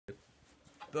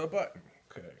the button.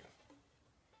 Okay.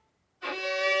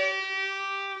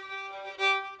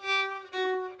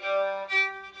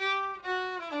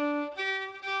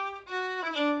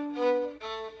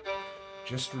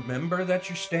 Just remember that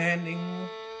you're standing.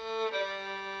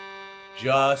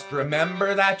 Just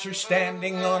remember that you're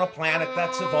standing on a planet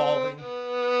that's evolving,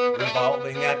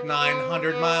 revolving at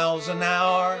 900 miles an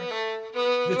hour.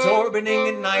 It's orbiting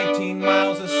at 19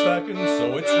 miles a second,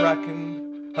 so it's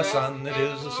reckoned a sun that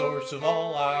is the source of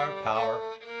all our power.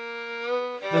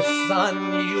 The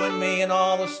sun, you and me, and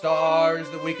all the stars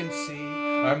that we can see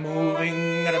are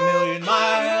moving at 1,000,000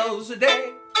 miles a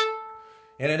day.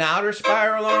 In an outer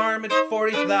spiral arm at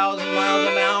 40,000 miles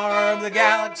an hour of the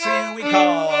galaxy we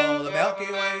call the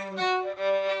Milky Way.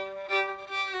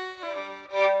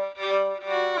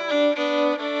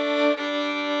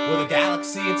 Well, the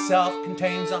galaxy itself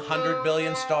contains 100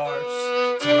 billion stars,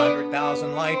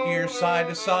 200,000 light years side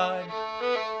to side.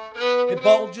 It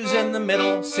bulges in the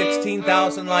middle,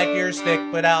 16,000 light years thick,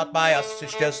 but out by us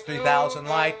it's just 3,000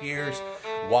 light years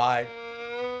wide.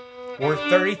 We're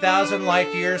 30,000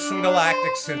 light years from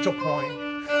galactic central point.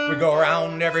 We go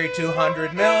around every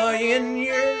 200 million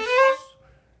years.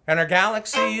 And our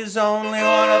galaxy is only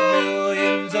one of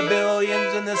millions of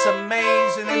billions in this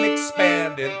amazing and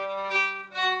expanded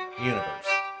universe.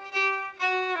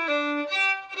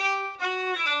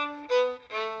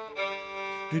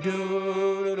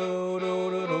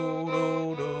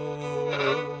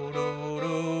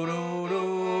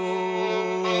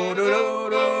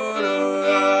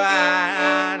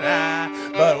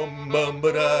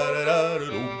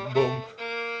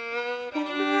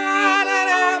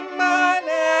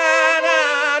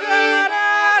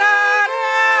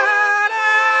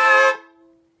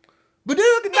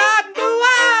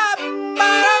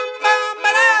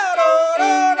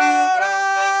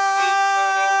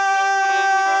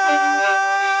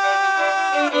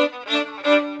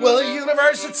 Well, the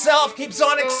universe itself keeps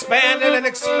on expanding and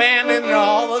expanding in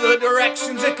all of the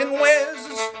directions it can whiz.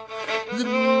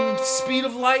 The speed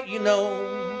of light, you know,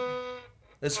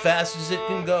 as fast as it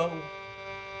can go.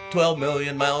 12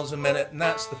 million miles a minute, and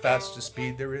that's the fastest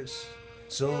speed there is.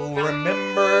 So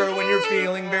remember when you're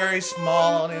feeling very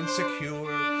small and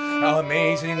insecure, how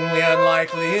amazingly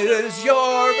unlikely is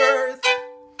your birth.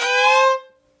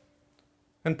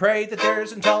 And pray that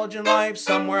there's intelligent life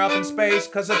somewhere up in space,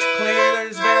 'cause it's clear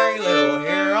there's very little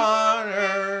here on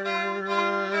Earth.